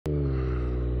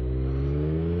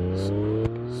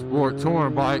sport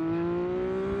touring bike.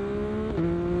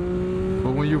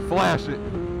 But when you flash it,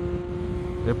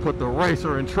 it put the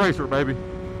racer in tracer, baby.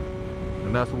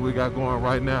 And that's what we got going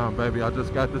right now, baby. I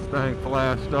just got this thing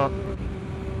flashed up.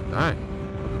 Dang,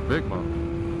 that's a big one.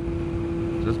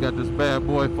 Just got this bad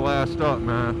boy flashed up,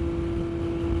 man.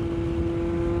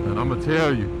 And I'm gonna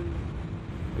tell you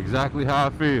exactly how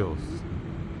it feels.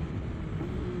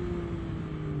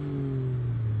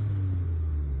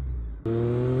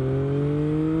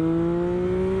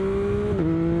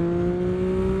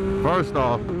 First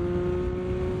off,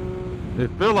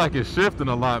 it feels like it's shifting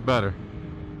a lot better.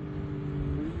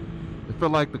 It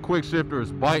feels like the quick shifter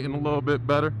is biting a little bit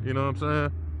better, you know what I'm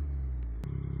saying?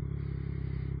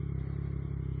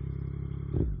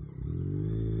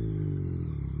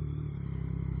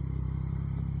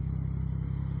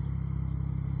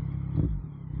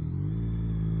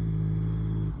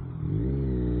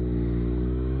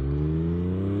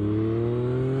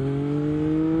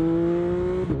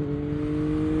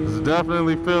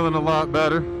 Definitely feeling a lot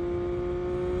better.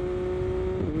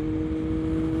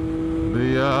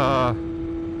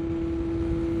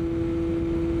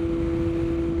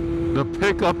 The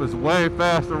pickup is way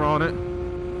faster on it.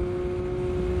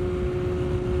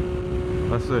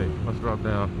 Let's see, let's drop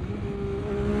down.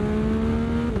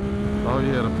 Oh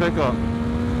yeah, the pickup.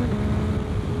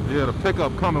 Yeah, the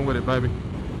pickup coming with it, baby.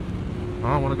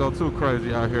 I don't want to go too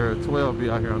crazy out here. 12 be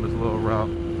out here on this little route.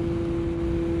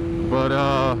 But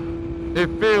it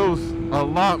feels a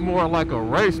lot more like a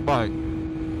race bike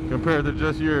compared to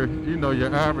just your, you know,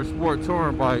 your average sport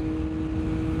touring bike.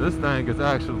 This thing is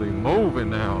actually moving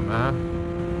now, man.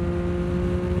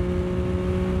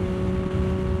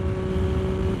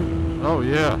 Oh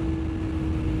yeah.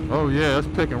 Oh yeah, it's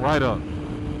picking right up.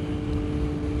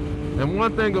 And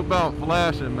one thing about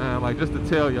flashing, man, like just to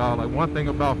tell y'all, like one thing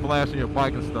about flashing your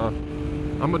bike and stuff,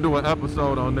 I'm gonna do an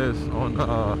episode on this on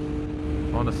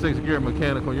the 6th Gear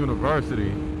Mechanical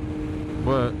University.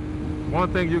 But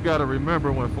one thing you got to remember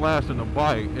when flashing a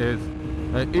bike is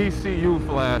an ECU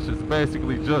flash is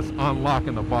basically just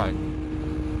unlocking the bike.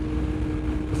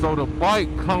 So the bike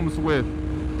comes with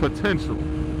potential,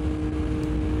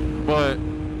 but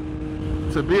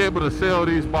to be able to sell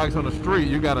these bikes on the street,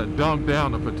 you got to dumb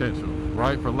down the potential,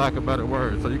 right? For lack of better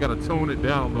words. So you got to tune it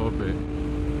down a little bit.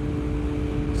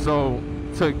 So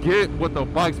to get what the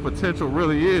bike's potential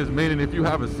really is, meaning if you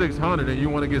have a 600 and you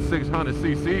want to get 600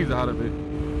 cc's out of it,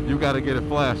 you got to get it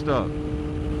flashed up.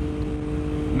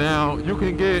 Now, you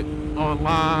can get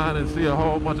online and see a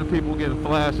whole bunch of people getting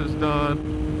flashes done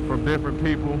from different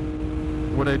people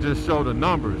where they just show the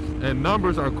numbers. And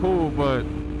numbers are cool, but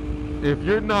if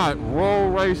you're not roll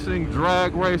racing,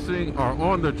 drag racing, or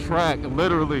on the track,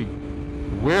 literally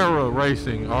Wera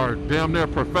racing, or damn near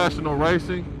professional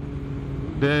racing,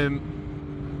 then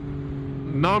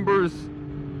numbers,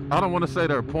 I don't want to say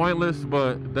they're pointless,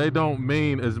 but they don't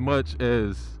mean as much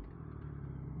as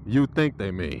you think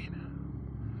they mean,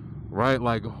 right?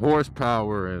 Like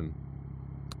horsepower, and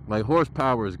like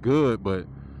horsepower is good, but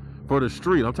for the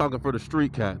street, I'm talking for the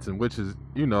street cats, and which is,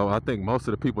 you know, I think most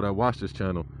of the people that watch this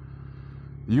channel,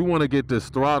 you want to get this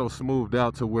throttle smoothed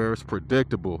out to where it's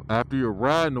predictable. After you're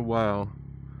riding a while,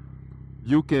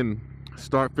 you can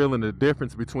start feeling the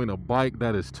difference between a bike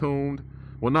that is tuned,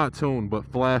 well, not tuned, but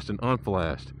flashed and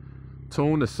unflashed.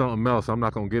 Tuned is something else. I'm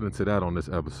not going to get into that on this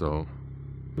episode.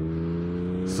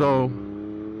 So,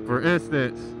 for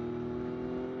instance,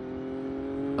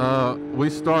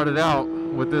 we started out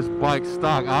with this bike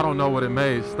stock. I don't know what it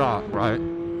made stock, right?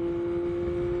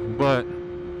 But,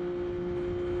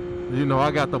 you know,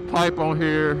 I got the pipe on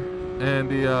here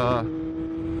and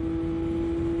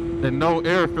and no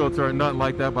air filter or nothing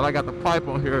like that, but I got the pipe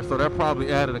on here, so that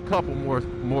probably added a couple more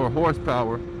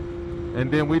horsepower. And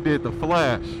then we did the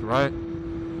flash, right?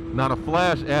 Now the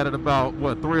flash added about,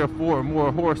 what, 3 or 4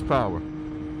 more horsepower.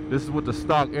 This is with the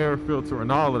stock air filter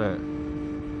and all of that.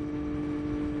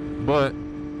 But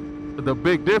the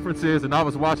big difference is, and I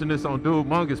was watching this on Dude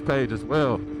Mungus page as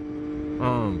well,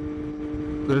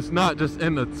 it's not just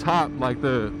in the top, like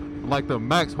the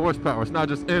max horsepower. It's not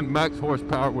just in max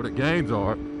horsepower where the gains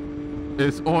are.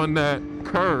 It's on that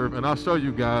curve, and I'll show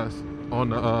you guys on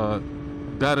the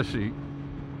data sheet.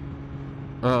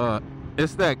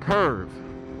 It's that curve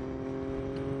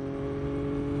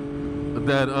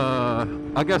that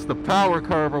I guess the power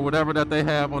curve or whatever that they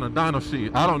have on a dyno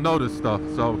sheet. I don't know this stuff,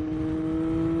 so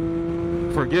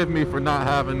forgive me for not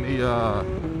having the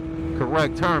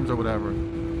correct terms or whatever.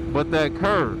 But that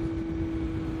curve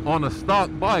on a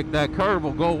stock bike, that curve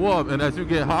will go up, and as you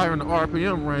get higher in the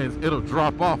RPM range, it'll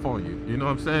drop off on you. You know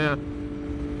what I'm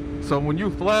saying? So when you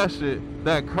flash it,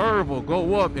 that curve will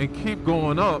go up and keep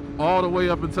going up all the way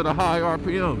up into the high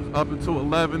RPMs, up into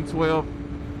 11, 12,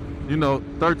 you know,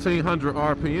 1300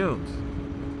 RPMs.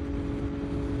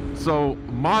 So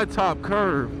my top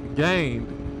curve gained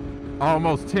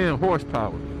almost 10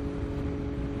 horsepower.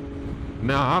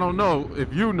 Now, I don't know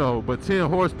if you know, but 10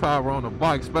 horsepower on a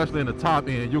bike, especially in the top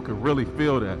end, you can really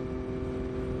feel that.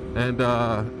 And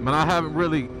man, I haven't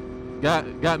really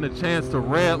gotten a chance to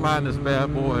redline this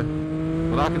bad boy,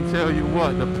 but I can tell you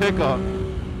what, the pickup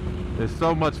is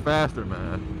so much faster,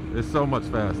 man. It's so much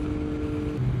faster.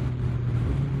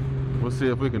 We'll see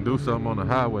if we can do something on the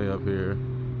highway up here.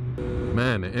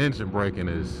 Man, the engine braking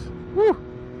is, whew,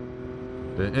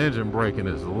 the engine braking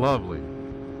is lovely.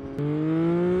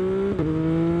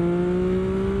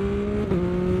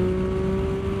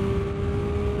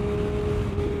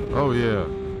 Oh yeah.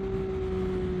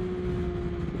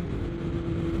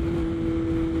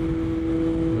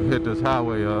 Hit this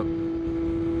highway up.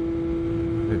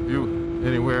 If you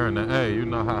anywhere in the A, you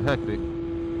know how hectic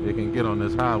it can get on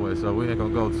this highway, so we ain't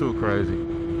gonna go too crazy.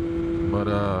 But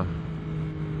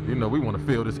you know, we want to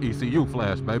feel this ECU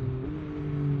Flash, baby.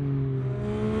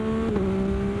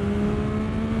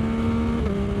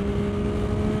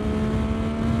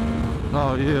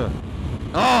 Oh yeah.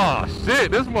 Oh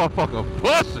shit, this motherfucker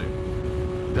pushing.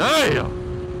 Damn.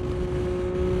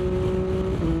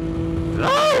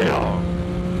 Damn.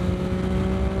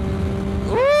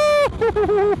 Ooh.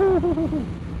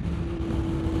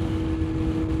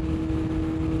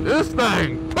 This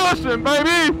thing pushing,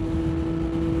 baby.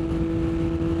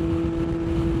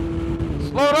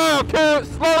 Slow down, kid.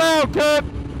 Slow down, kid.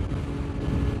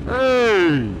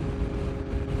 Hey.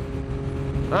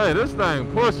 Hey, this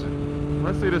thing pushing.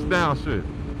 Let's see this down shit.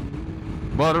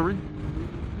 Buttery.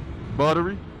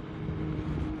 Buttery.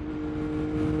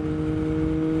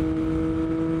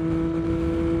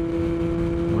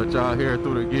 Let y'all hear it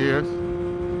through the gears.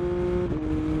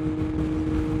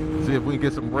 See if we can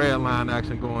get some red line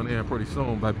action going in pretty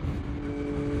soon, baby.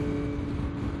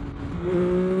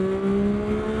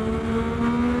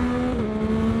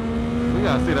 We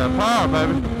gotta see that power,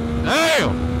 baby.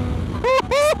 Damn!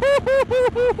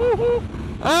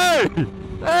 Hey!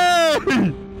 Hey!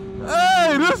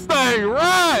 Hey! This thing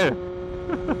riding!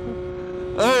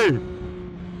 Hey!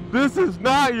 This is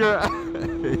not your...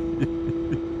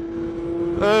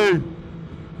 Hey!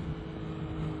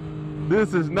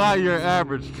 This is not your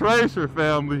average tracer,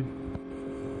 family.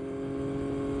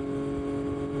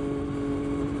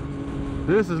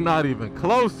 This is not even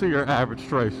close to your average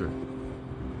tracer.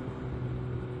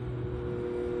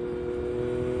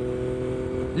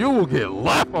 You will get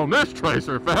left on this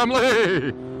tracer,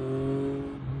 family!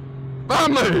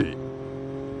 Family!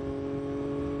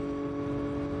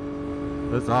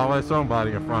 There's always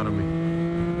somebody in front of me.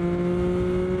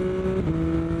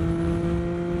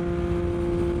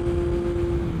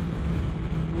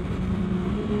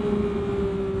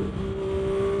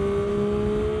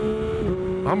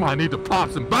 I might need to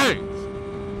pop some bangs.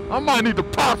 I might need to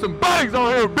pop some bangs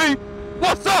on here, B.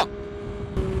 What's up?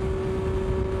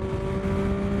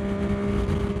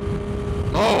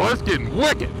 Oh, it's getting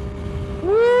wicked.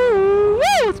 Woo,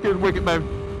 woo, it's getting wicked, baby.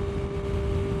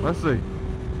 Let's see.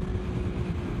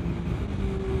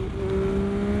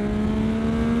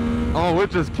 Oh,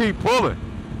 it just keep pulling.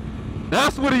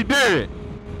 That's what he did.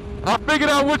 I figured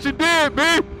out what you did, B.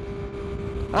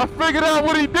 I figured out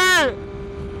what he did.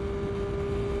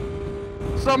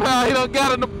 Somehow he done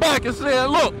got in the back and said,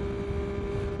 look,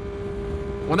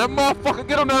 when that motherfucker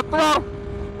get on that throttle,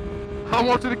 I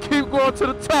want you to keep going to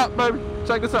the top, baby.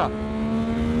 Check this out.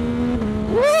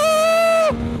 Woo!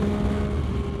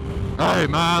 Hey,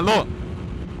 man, look.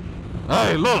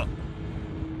 Hey, look.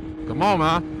 Come on,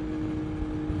 man.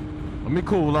 Let me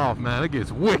cool off, man. It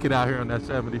gets wicked out here on that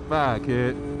 75,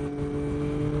 kid.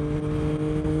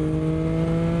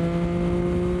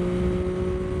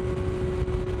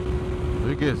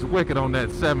 It gets wicked on that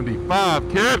 75,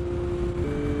 kid.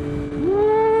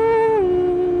 Woo!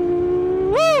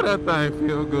 Woo! That thing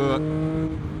feel good.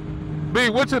 B,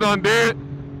 what you done did?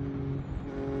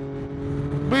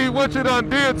 B, what you done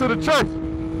did to the trace?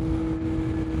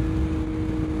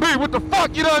 B, what the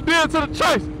fuck you done did to the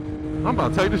trace? I'm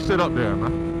about to take this shit up there,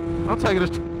 man. I'm taking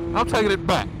it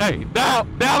back. Hey, dial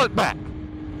it back.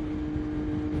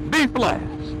 D-flash.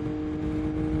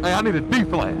 Hey, I need a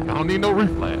D-flash. I don't need no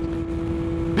reflash.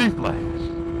 D-flash.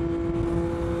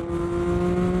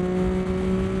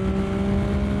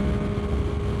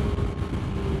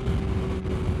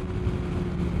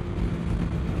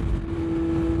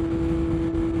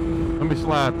 Let me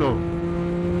slide through.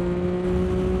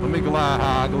 Let me glide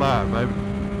how I glide, baby.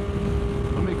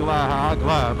 Let me glide how I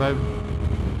glide, baby.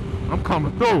 I'm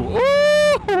coming through.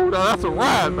 Ooh, now that's a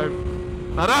ride, baby.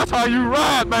 Now that's how you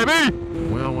ride, baby.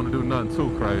 We don't want to do nothing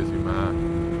too crazy,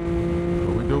 man.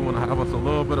 But we do want to have us a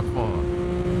little bit of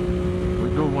fun. We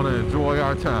do want to enjoy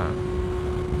our time.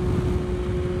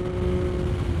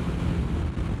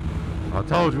 I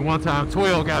told you one time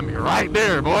 12 got me right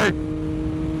there, boy.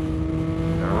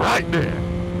 Right there.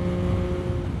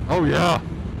 Oh yeah.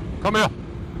 Come here.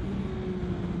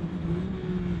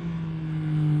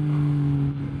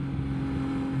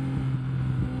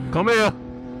 Come here.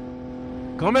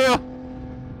 Come here.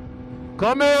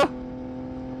 Come here.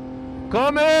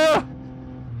 Come here.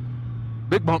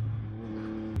 Big bump.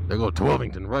 There go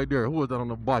Twillington right there. Who was that on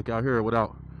the bike out here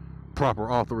without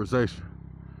proper authorization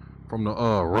from the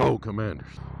road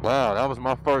commanders? Wow, that was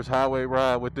my first highway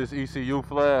ride with this ECU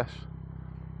Flash.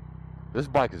 This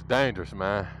bike is dangerous,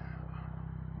 man.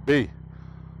 B,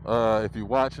 if you're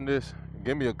watching this,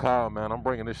 give me a call, man. I'm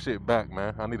bringing this shit back,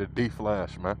 man. I need a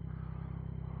D-Flash, man.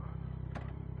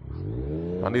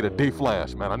 I need a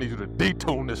D-Flash, man. I need you to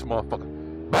detune this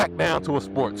motherfucker back down to a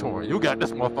sport touring. You got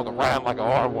this motherfucker riding like a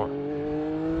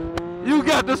R1. You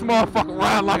got this motherfucker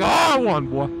riding like a R1,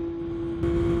 boy.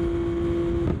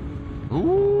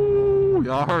 Ooh,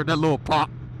 y'all heard that little pop.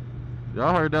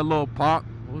 Y'all heard that little pop.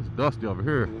 Oh, it's dusty over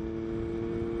here.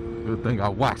 Good thing I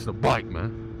waxed the bike,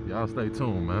 man. Y'all stay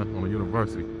tuned, man, on the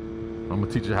university. I'm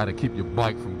gonna teach you how to keep your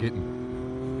bike from getting,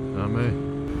 you know what I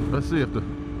mean? Let's see if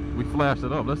we flashed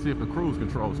it up. Let's see if the cruise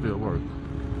control still works.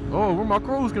 Oh, where my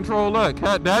cruise control at,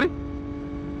 Cat Daddy?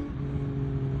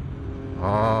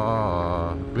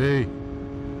 B.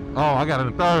 Oh, I got it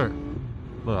in third.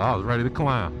 Look, I was ready to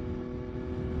climb.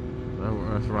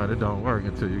 That's right, it don't work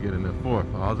until you get in the fourth.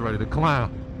 I was ready to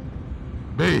climb.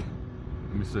 B.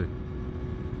 Let me see.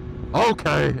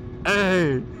 Okay.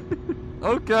 Hey.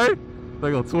 Okay.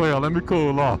 They go 12. Let me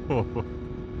cool off.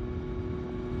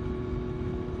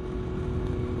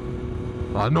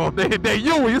 I know if they hit that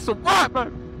U, it's a right,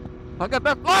 man. I got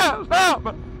that flash now,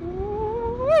 man.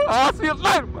 I'll see you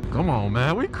later, man. Come on,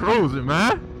 man. We cruising,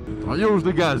 man. I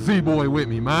usually got Z-Boy with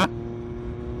me, man.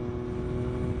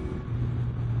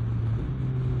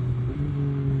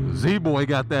 Z-Boy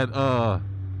got that,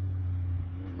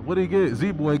 what did he get?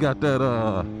 Z-Boy got that,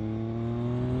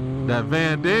 that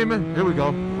Van Diemen. Here we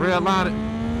go. Redline it.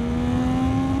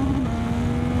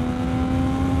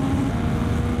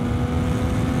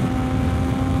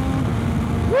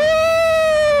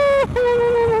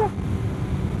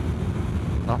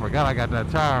 I forgot I got that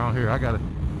tire on here. I gotta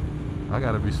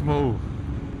be smooth.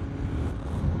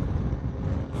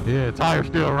 Yeah, tire's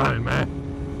still running, man.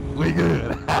 We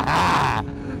good.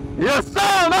 Yes,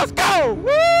 sir. Let's go.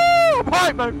 Woo!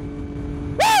 Bike, baby.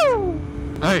 Woo!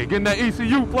 Hey, getting that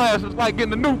ECU Flash is like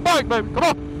getting a new bike, baby. Come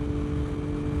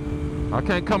on. I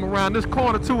can't come around this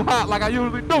corner too hot like I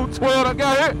usually do. 12, I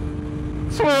got hit.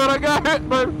 12, I got hit,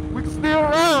 baby. We can still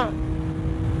ride.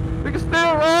 We can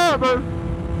still ride, baby.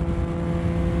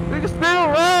 We can still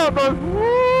ride, baby.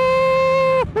 Woo!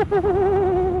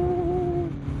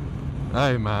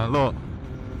 Hey, man, look.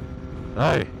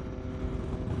 Hey.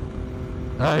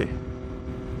 Hey.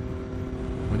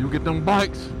 When you get them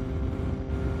bikes,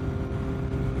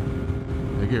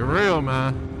 they get real,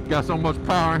 man. You got so much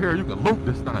power in here, you can loop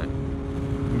this thing.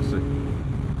 Let me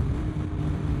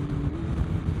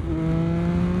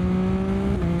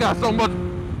see. Got so much,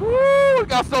 woo,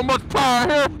 got so much power in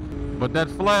here. But that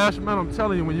flash, man, I'm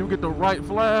telling you, when you get the right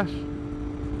flash,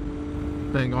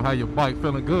 thing gonna have your bike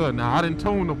feeling good. Now, I didn't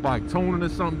tune the bike. Tuning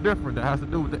is something different that has to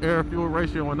do with the air-fuel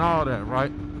ratio and all that,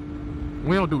 right?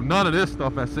 We don't do none of this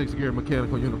stuff at 6 Gear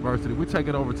Mechanical University. We take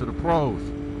it over to the pros.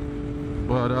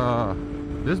 But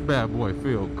this bad boy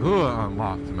feel good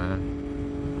unlocked,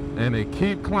 man. And they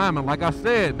keep climbing. Like I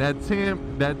said, that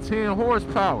 10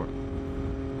 horsepower.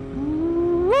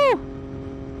 Woo!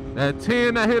 That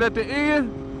 10 that hit at the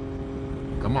end.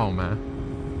 Come on, man.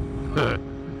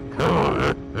 Come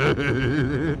on.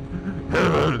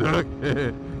 Come on, duck.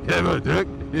 Come on, duck.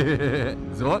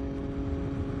 Zot.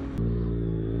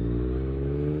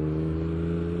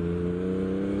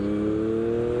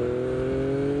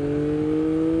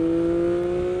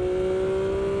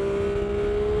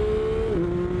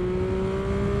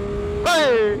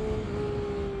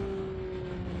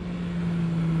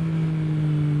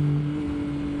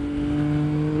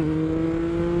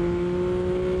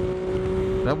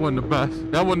 That wasn't the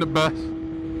best. That wasn't the best.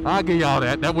 I'll give y'all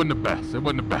that. That wasn't the best. It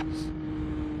wasn't the best.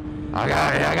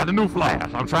 I got the new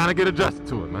Flash. I'm trying to get adjusted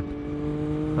to it,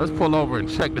 man. Let's pull over and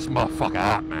check this motherfucker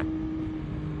out,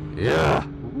 man. Yeah.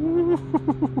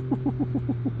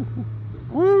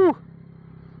 Woo.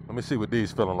 Let me see what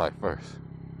these feeling like first.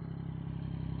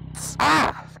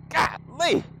 Ah,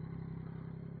 golly.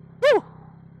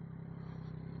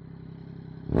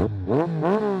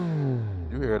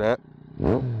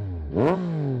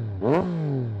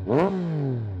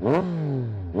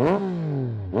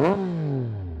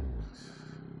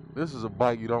 is a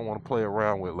bike you don't want to play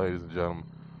around with, ladies and gentlemen.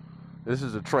 This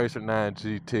is a Tracer 9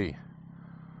 GT.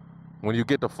 When you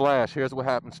get the Flash, here's what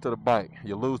happens to the bike.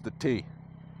 You lose the T.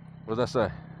 What does that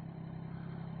say?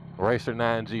 Racer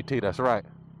 9 GT, that's right.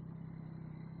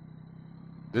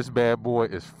 This bad boy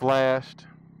is flashed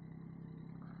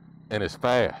and it's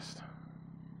fast.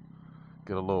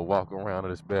 Get a little walk around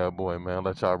of this bad boy, man.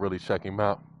 Let y'all really check him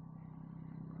out.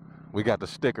 We got the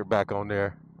sticker back on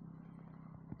there.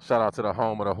 Shout out to the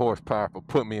home of the horsepower for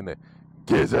putting me in the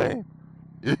gizzy.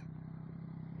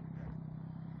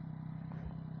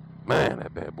 Man,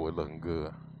 that bad boy looking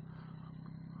good.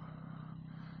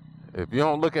 If you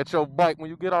don't look at your bike when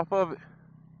you get off of it,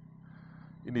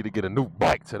 you need to get a new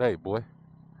bike today, boy.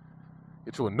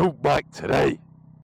 Get you a new bike today.